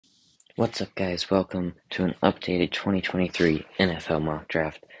What's up, guys? Welcome to an updated 2023 NFL mock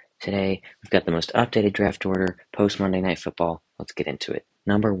draft. Today, we've got the most updated draft order post Monday Night Football. Let's get into it.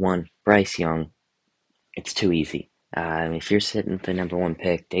 Number one, Bryce Young. It's too easy. If you're sitting at the number one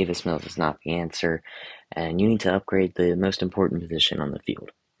pick, Davis Mills is not the answer, and you need to upgrade the most important position on the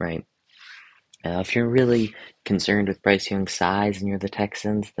field, right? If you're really concerned with Bryce Young's size and you're the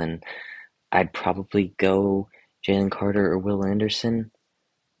Texans, then I'd probably go Jalen Carter or Will Anderson,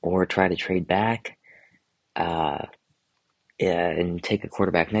 or try to trade back. Uh, and take a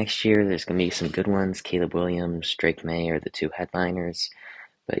quarterback next year. There's going to be some good ones. Caleb Williams, Drake May are the two headliners.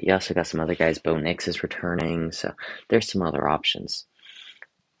 But you also got some other guys. Bo Nix is returning. So there's some other options.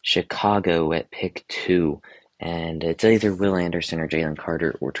 Chicago at pick 2. And it's either Will Anderson or Jalen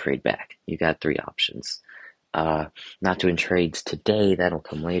Carter or trade back. You got 3 options. Not doing trades today. That'll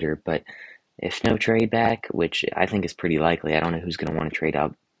come later. But if no trade back, which I think is pretty likely, I don't know who's going to want to trade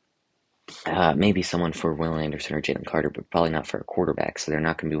out. Maybe someone for Will Anderson or Jalen Carter, but probably not for a quarterback. So they're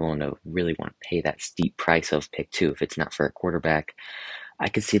not going to be willing to really want to pay that steep price of pick 2 if it's not for a quarterback. I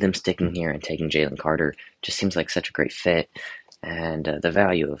could see them sticking here and taking Jalen Carter. Just seems like such a great fit. And the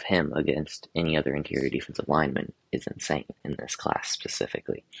value of him against any other interior defensive lineman is insane in this class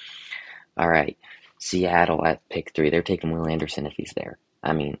specifically. All right, Seattle at pick 3. They're taking Will Anderson if he's there.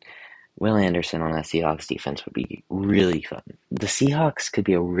 I mean, Will Anderson on that Seahawks defense would be really fun. The Seahawks could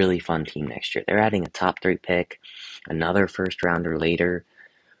be a really fun team next year. They're adding a top 3 pick, another first rounder later.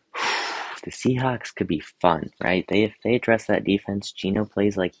 The Seahawks could be fun, right? If they address that defense, Geno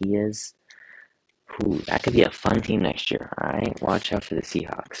plays like he is. That could be a fun team next year. All right, watch out for the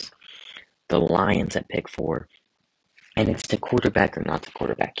Seahawks. The Lions at pick 4, and it's the quarterback or not the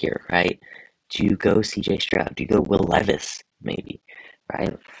quarterback here, right? Do you go C.J. Stroud? Do you go Will Levis? Maybe,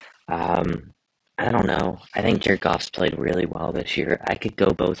 right? I don't know. I think Jared Goff's played really well this year. I could go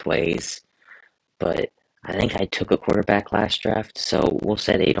both ways, but I think I took a quarterback last draft, so we'll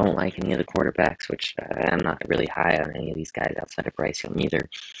say they don't like any of the quarterbacks, which I'm not really high on any of these guys outside of Bryce Young either,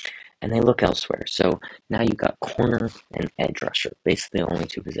 and they look elsewhere. So now you've got corner and edge rusher, basically the only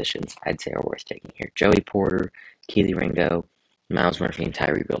 2 positions I'd say are worth taking here. Joey Porter, Keely Ringo, Myles Murphy, and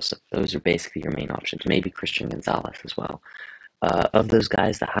Tyree Wilson. Those are basically your main options. Maybe Christian Gonzalez as well. Of those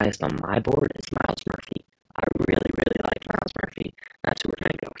guys, the highest on my board is Myles Murphy. I really, really like Myles Murphy. That's who we're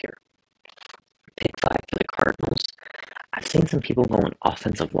going to go here. Pick 5 for the Cardinals. I've seen some people going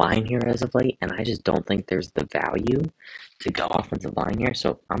offensive line here as of late, and I just don't think there's the value to go offensive line here.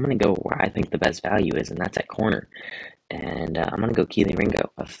 So I'm going to go where I think the best value is, and that's at corner. And I'm going to go Keely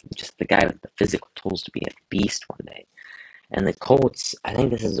Ringo, just the guy with the physical tools to be a beast one day. And the Colts, I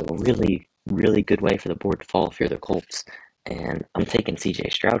think this is a really, really good way for the board to fall if you're the Colts. And I'm taking C.J.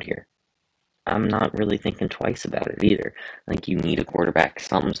 Stroud here. I'm not really thinking twice about it either. I think you need a quarterback.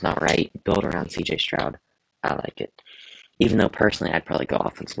 Something's not right. Build around C.J. Stroud. I like it. Even though personally I'd probably go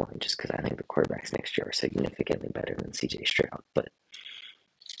offensive line just because I think the quarterbacks next year are significantly better than C.J. Stroud. But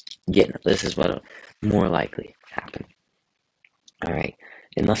yeah, this is what'll more likely happen. All right.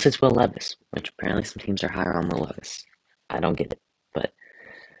 Unless it's Will Levis, which apparently some teams are higher on Will Levis. I don't get it. But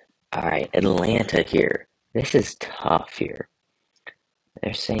all right, Atlanta here. This is tough here.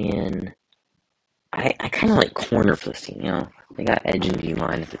 They're saying I kind of like corner for this team. They got edge and D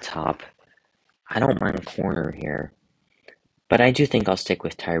line at the top. I don't mind a corner here, but I do think I'll stick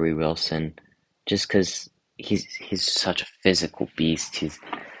with Tyree Wilson, just because he's such a physical beast. He's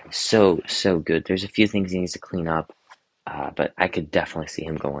so good. There's a few things he needs to clean up, but I could definitely see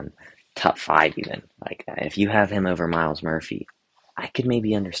him going top 5 even. Like if you have him over Myles Murphy, I could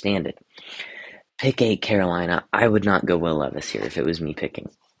maybe understand it. Pick 8 Carolina. I would not go Will Levis here if it was me picking,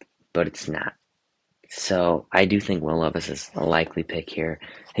 but it's not. So I do think Will Levis is a likely pick here.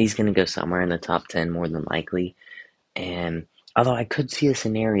 He's going to go somewhere in the top 10 more than likely. And although I could see a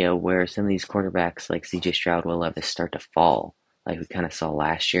scenario where some of these quarterbacks like CJ Stroud, Will Levis start to fall, like we kind of saw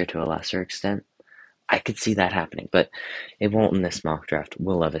last year to a lesser extent, I could see that happening. But it won't in this mock draft.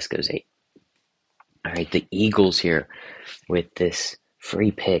 Will Levis goes 8. All right, the Eagles here with this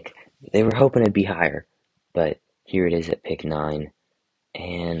free pick. They were hoping it'd be higher, but here it is at pick 9.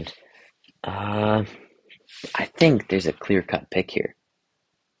 And I think there's a clear-cut pick here.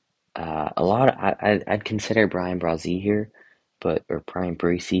 I'd consider Brian Brazee here, or Brian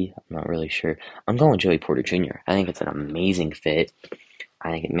Breesy. I'm not really sure. I'm going Joey Porter Jr. I think it's an amazing fit. I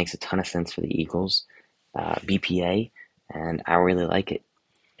think it makes a ton of sense for the Eagles, BPA, and I really like it.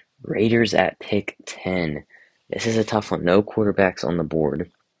 Raiders at pick 10. This is a tough one. No quarterbacks on the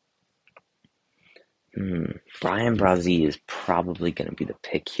board. Brian Brazee is probably going to be the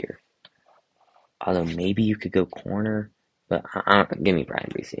pick here. Although maybe you could go corner, But give me Brian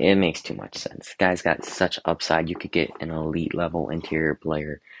Breesy. It makes too much sense. The guy's got such upside. You could get an elite level interior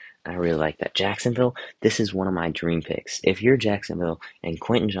player. I really like that. Jacksonville, this is one of my dream picks. If you're Jacksonville and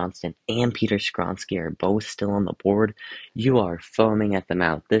Quentin Johnston and Peter Skronsky are both still on the board, you are foaming at the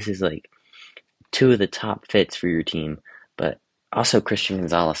mouth. This is like two of the top fits for your team. But also Christian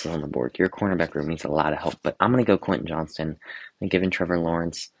Gonzalez is on the board. Your cornerback room needs a lot of help. But I'm going to go Quentin Johnston and giving Trevor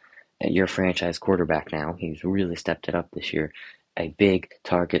Lawrence your franchise quarterback now. He's really stepped it up this year. A big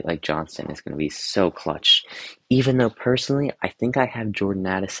target like Johnston is going to be so clutch. Even though personally, I think I have Jordan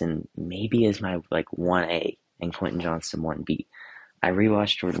Addison maybe as my like 1A and Quentin Johnston 1B. I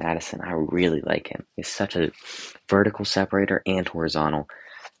rewatched Jordan Addison. I really like him. He's such a vertical separator and horizontal.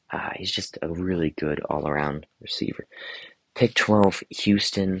 He's just a really good all-around receiver. Pick 12,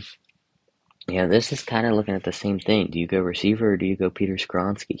 Houston. Yeah, this is kind of looking at the same thing. Do you go receiver or do you go Peter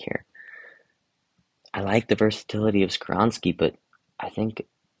Skronsky here? I like the versatility of Skronsky, but I think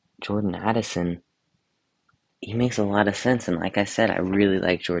Jordan Addison, he makes a lot of sense. And like I said, I really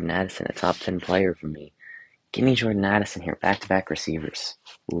like Jordan Addison, a top 10 player for me. Give me Jordan Addison here, back-to-back receivers.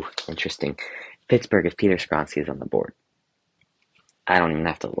 Ooh, interesting. Pittsburgh, if Peter Skronsky is on the board. I don't even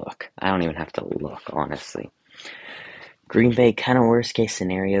have to look. Honestly. Green Bay, kind of worst case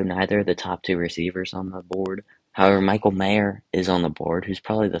scenario, neither of the top two receivers on the board. However, Michael Mayer is on the board, who's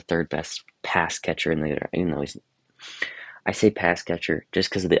probably the third best pass catcher in the, I say pass catcher just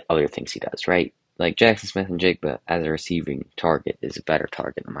because of the other things he does, right? Like Jackson Smith-Njigba as a receiving target is a better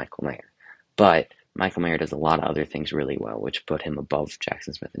target than Michael Mayer. But Michael Mayer does a lot of other things really well, which put him above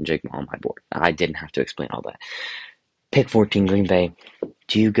Jackson Smith-Njigba on my board. I didn't have to explain all that. Pick 14, Green Bay.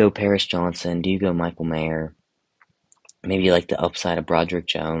 Do you go Paris Johnson? Do you go Michael Mayer? Maybe you like the upside of Broderick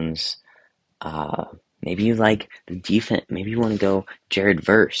Jones. Maybe you like the defense. Maybe you want to go Jared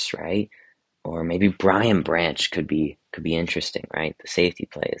Verse, right? Or maybe Brian Branch could be interesting, right? The safety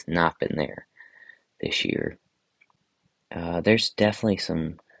play has not been there this year. There's definitely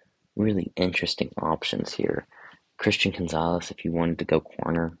some really interesting options here. Christian Gonzalez, if you wanted to go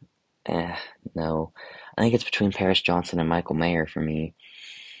corner, no. I think it's between Paris Johnson and Michael Mayer for me.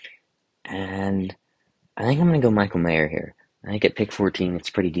 And I think I'm going to go Michael Mayer here. I think at pick 14, it's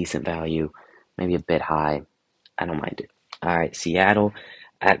pretty decent value. Maybe a bit high. I don't mind it. All right, Seattle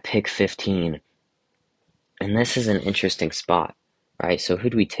at pick 15. And this is an interesting spot, right? So who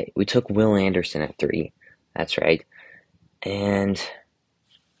do we take? We took Will Anderson at 3. That's right. And,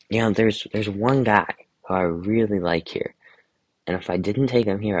 there's one guy who I really like here. And if I didn't take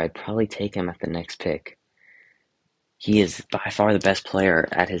him here, I'd probably take him at the next pick. He is by far the best player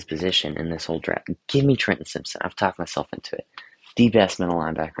at his position in this whole draft. Give me Trenton Simpson. I've talked myself into it. The best middle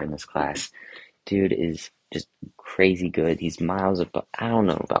linebacker in this class. Dude is just crazy good. He's miles above. I don't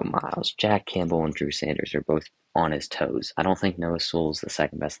know about Miles. Jack Campbell and Drew Sanders are both on his toes. I don't think Noah Sewell's the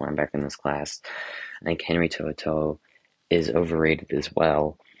second best linebacker in this class. I think Henry To'oTo'o is overrated as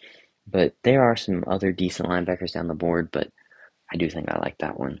well. But there are some other decent linebackers down the board, but I do think I like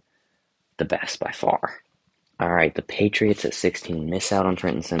that one the best by far. All right, the Patriots at 16 miss out on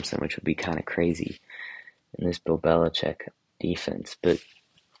Trenton Simpson, which would be kind of crazy in this Bill Belichick defense. But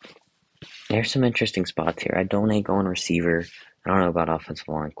there's some interesting spots here. I don't hate going receiver. I don't know about offensive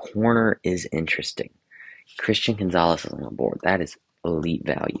line. Corner is interesting. Christian Gonzalez is on the board. That is elite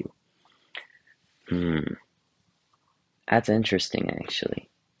value. That's interesting, actually.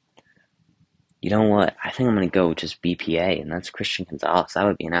 You know what? I think I'm going to go with just BPA, and that's Christian Gonzalez. That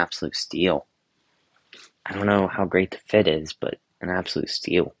would be an absolute steal. I don't know how great the fit is, but an absolute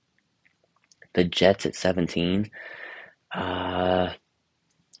steal. The Jets at 17. I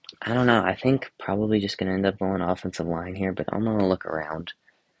don't know. I think probably just going to end up going offensive line here, but I'm going to look around.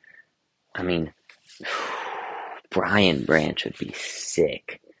 I mean, Brian Branch would be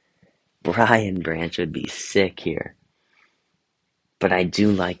sick. Brian Branch would be sick here. But I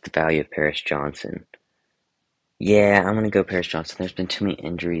do like the value of Paris Johnson. Yeah, I'm going to go Paris Johnson. There's been too many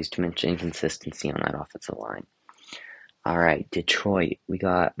injuries, too much inconsistency on that offensive line. All right, Detroit. We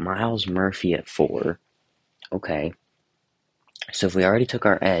got Myles Murphy at 4. Okay. So if we already took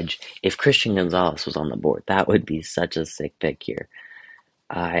our edge, if Christian Gonzalez was on the board, that would be such a sick pick here.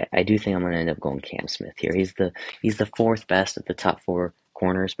 I do think I'm going to end up going Cam Smith here. He's the 4th best of the top 4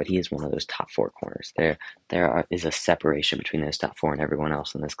 corners, but he is one of those top 4 corners. There is a separation between those top 4 and everyone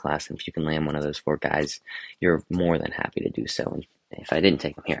else in this class, and if you can land one of those 4 guys, you're more than happy to do so. And if I didn't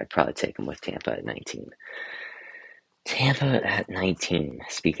take him here, I'd probably take him with Tampa at 19. Tampa at 19,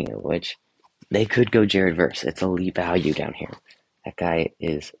 speaking of which, they could go Jared Verse. It's elite value down here. That guy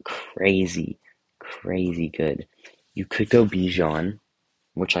is crazy, crazy good. You could go Bijan,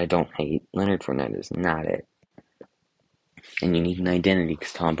 which I don't hate. Leonard Fournette is not it. And you need an identity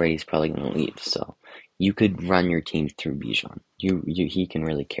because Tom Brady's probably going to leave. So you could run your team through Bijan. He can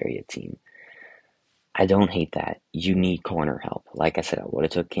really carry a team. I don't hate that. You need corner help. Like I said, I would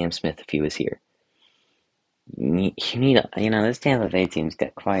have took Cam Smith if he was here. This Tampa Bay team's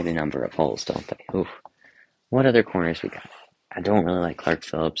got quite a number of holes, don't they? Oof. What other corners we got? I don't really like Clark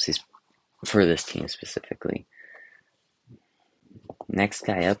Phillips. He's for this team specifically. Next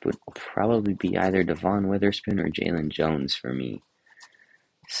guy up would probably be either Devon Witherspoon or Jalen Jones for me.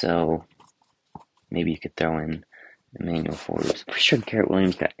 So maybe you could throw in Emmanuel Forbes. I'm pretty sure Garrett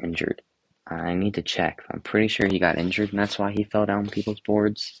Williams got injured. I need to check. I'm pretty sure he got injured, and that's why he fell down people's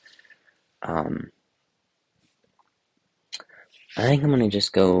boards. I think I'm going to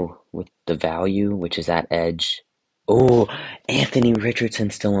just go with the value, which is at edge. Oh, Anthony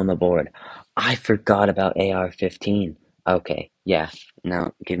Richardson's still on the board. I forgot about AR-15. Okay, yeah.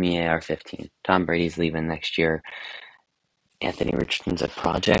 Now give me AR-15. Tom Brady's leaving next year. Anthony Richardson's a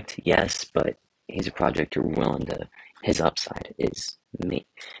project, yes, but he's a project you're willing to. His upside is me.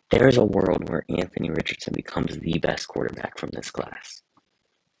 There's a world where Anthony Richardson becomes the best quarterback from this class.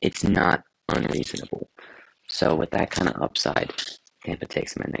 It's not unreasonable. So with that kind of upside, Tampa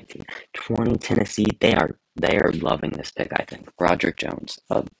takes him at 19. 20 Tennessee, they are loving this pick, I think. Broderick Jones,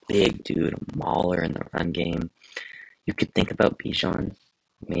 a big dude, a mauler in the run game. You could think about Bijan,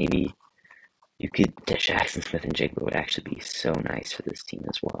 maybe. You could, Jackson Smith and Jigba would actually be so nice for this team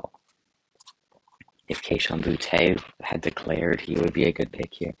as well. If Kayshon Boutte had declared, he would be a good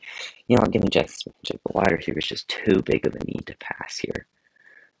pick here. You know what, give me Jackson Smith and Jigba. Wide receiver is just too big of a need to pass here.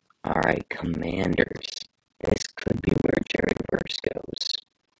 Alright, Commanders. This could be where Jared Verse goes.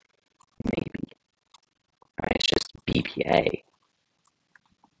 Maybe. Alright, it's just BPA.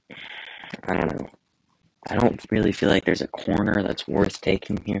 I don't know. I don't really feel like there's a corner that's worth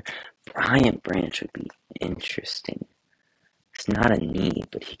taking here. Bryant Branch would be interesting. It's not a need,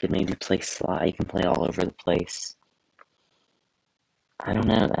 but he could maybe play slot. He can play all over the place. I don't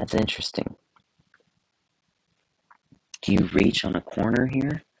know. That's interesting. Do you reach on a corner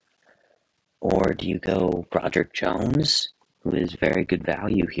here? Or do you go Broderick Jones, who is very good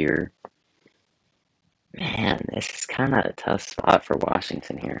value here? Man, this is kind of a tough spot for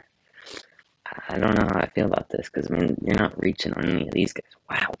Washington here. I don't know how I feel about this because, I mean, you're not reaching on any of these guys.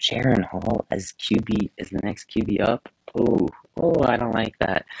 Wow, Jaren Hall as QB is the next QB up. Oh, I don't like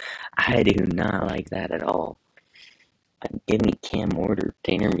that. I do not like that at all. Give me Cam Ward or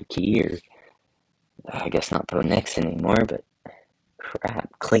Tanner McKee or I guess not Bo Nix anymore, but crap.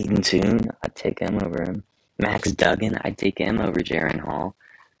 Clayton Tune, I'd take him over him. Max Duggan, I'd take him over Jaren Hall.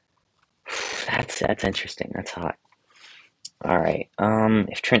 That's interesting. That's hot. Alright,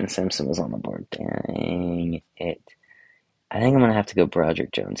 if Trenton Simpson was on the board, dang it. I think I'm going to have to go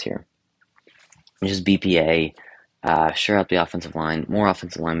Broderick Jones here. Just BPA, sure up the offensive line. More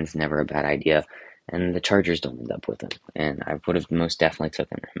offensive linemen is never a bad idea, and the Chargers don't end up with him, and I would have most definitely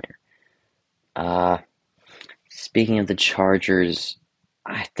taken him here. Speaking of the Chargers,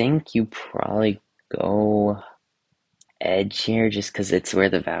 I think you probably go edge here just because it's where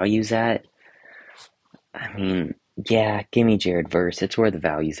the value's at. I mean, yeah, give me Jared Verse. It's where the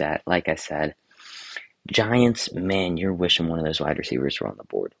value's at, like I said. Giants, man, you're wishing one of those wide receivers were on the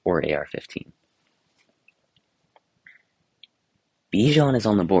board, or AR-15. Bijan is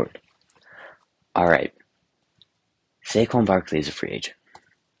on the board. Alright. Saquon Barkley is a free agent.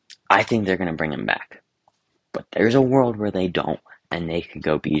 I think they're going to bring him back. But there's a world where they don't, and they could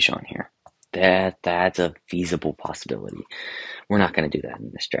go Bijan here. That's a feasible possibility. We're not going to do that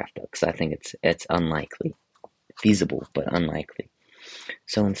in this draft, though, because I think it's unlikely. Feasible, but unlikely.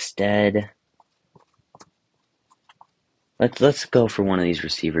 So instead, let's go for one of these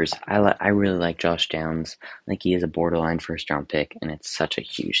receivers. I really like Josh Downs. I think he is a borderline first-round pick, and it's such a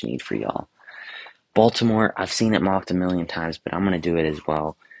huge need for y'all. Baltimore, I've seen it mocked a million times, but I'm going to do it as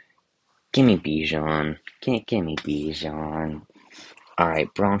well. Give me Bijan. Give me Bijan.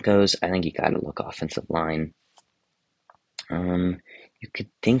 Alright, Broncos, I think you got to look offensive line. You could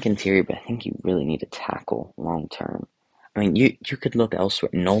think interior, but I think you really need a tackle long term. I mean, you could look elsewhere.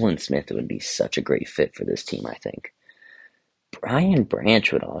 Nolan Smith would be such a great fit for this team, I think. Brian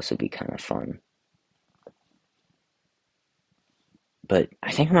Branch would also be kind of fun. But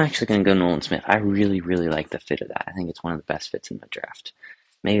I think I'm actually going to go Nolan Smith. I really, really like the fit of that. I think it's one of the best fits in the draft.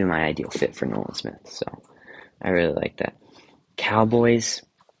 Maybe my ideal fit for Nolan Smith. So I really like that. Cowboys.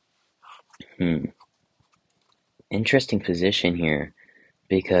 Interesting position here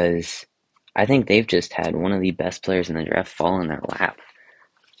because I think they've just had one of the best players in the draft fall in their lap.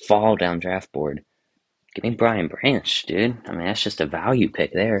 Fall down draft board. Give me Brian Branch, dude. I mean, that's just a value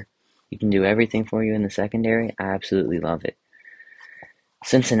pick there. You can do everything for you in the secondary. I absolutely love it.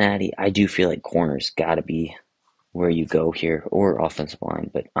 Cincinnati, I do feel like corner's got to be where you go here, or offensive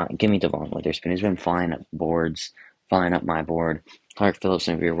line, but give me Devon Witherspoon. He's been flying up boards, flying up my board. Clark Phillips,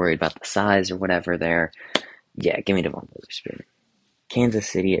 if you're worried about the size or whatever there, yeah, give me Devon Witherspoon. Kansas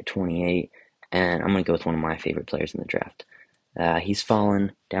City at 28, and I'm going to go with one of my favorite players in the draft. He's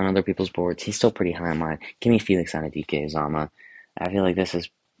fallen down other people's boards. He's still pretty high on mine. Give me Felix Anudike-Uzomah. I feel like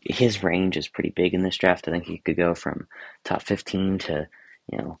his range is pretty big in this draft. I think he could go from top 15 to,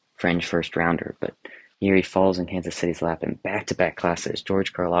 fringe first rounder. But here he falls in Kansas City's lap in back-to-back classes.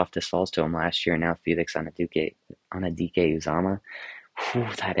 George Karlaftis falls to him last year, and now Felix Anudike-Uzomah.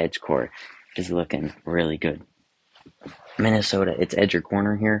 That edge core is looking really good. Minnesota, it's edge or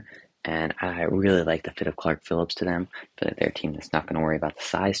corner here, and I really like the fit of Clark Phillips to them. But their team that's not going to worry about the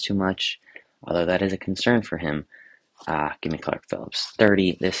size too much, although that is a concern for him. Give me Clark Phillips.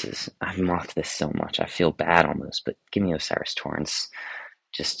 30, I've mocked this so much. I feel bad almost, but give me O'Cyrus Torrence.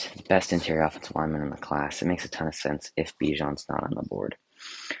 Just best interior offensive lineman in the class. It makes a ton of sense if Bijan's not on the board.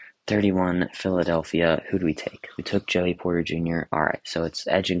 31, Philadelphia. Who do we take? We took Joey Porter Jr. All right, so it's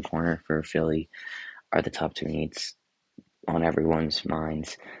edge and corner for Philly are the top two needs on everyone's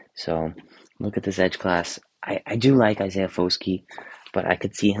minds. So look at this edge class. I do like Isaiah Foskey, but I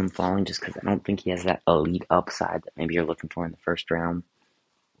could see him falling just because I don't think he has that elite upside that maybe you're looking for in the first round.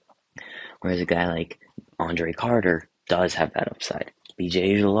 Whereas a guy like Andre Carter does have that upside.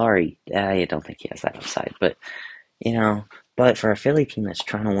 BJ Ujulari, I don't think he has that upside. But, but for a Philly team that's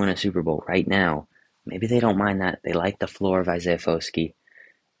trying to win a Super Bowl right now, maybe they don't mind that. They like the floor of Isaiah Foskey.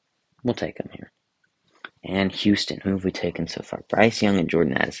 We'll take him here. And Houston, who have we taken so far? Bryce Young and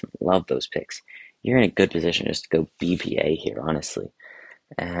Jordan Addison. Love those picks. You're in a good position just to go BPA here, honestly.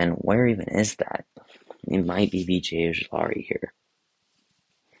 And where even is that? It might be BJ Ujulari here.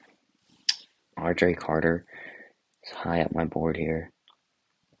 RJ Carter is high up my board here.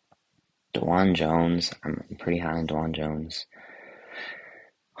 DeJuan Jones. I'm pretty high on DeJuan Jones.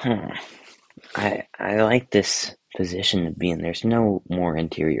 I like this position to be in. There's no more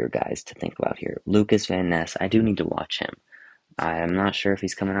interior guys to think about here. Lucas Van Ness, I do need to watch him. I'm not sure if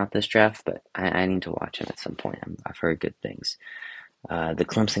he's coming out this draft, but I need to watch him at some point. I've heard good things. The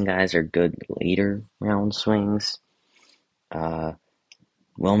Clemson guys are good later round swings. Will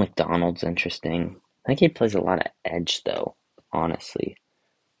McDonald's interesting. I think he plays a lot of edge, though, honestly.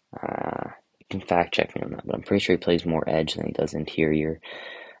 You can fact check me on that, but I'm pretty sure he plays more edge than he does interior.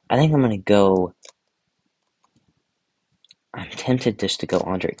 I think I'm going to go... I'm tempted just to go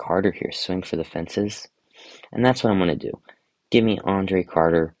Andre Carter here, swing for the fences. And that's what I'm going to do. Give me Andre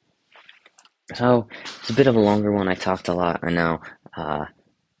Carter. So, it's a bit of a longer one. I talked a lot, I know.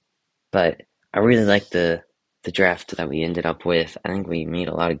 But I really like the draft that we ended up with. I think we made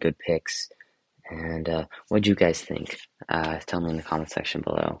a lot of good picks. And what do you guys think? Tell me in the comment section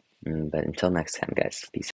below. But until next time, guys, peace.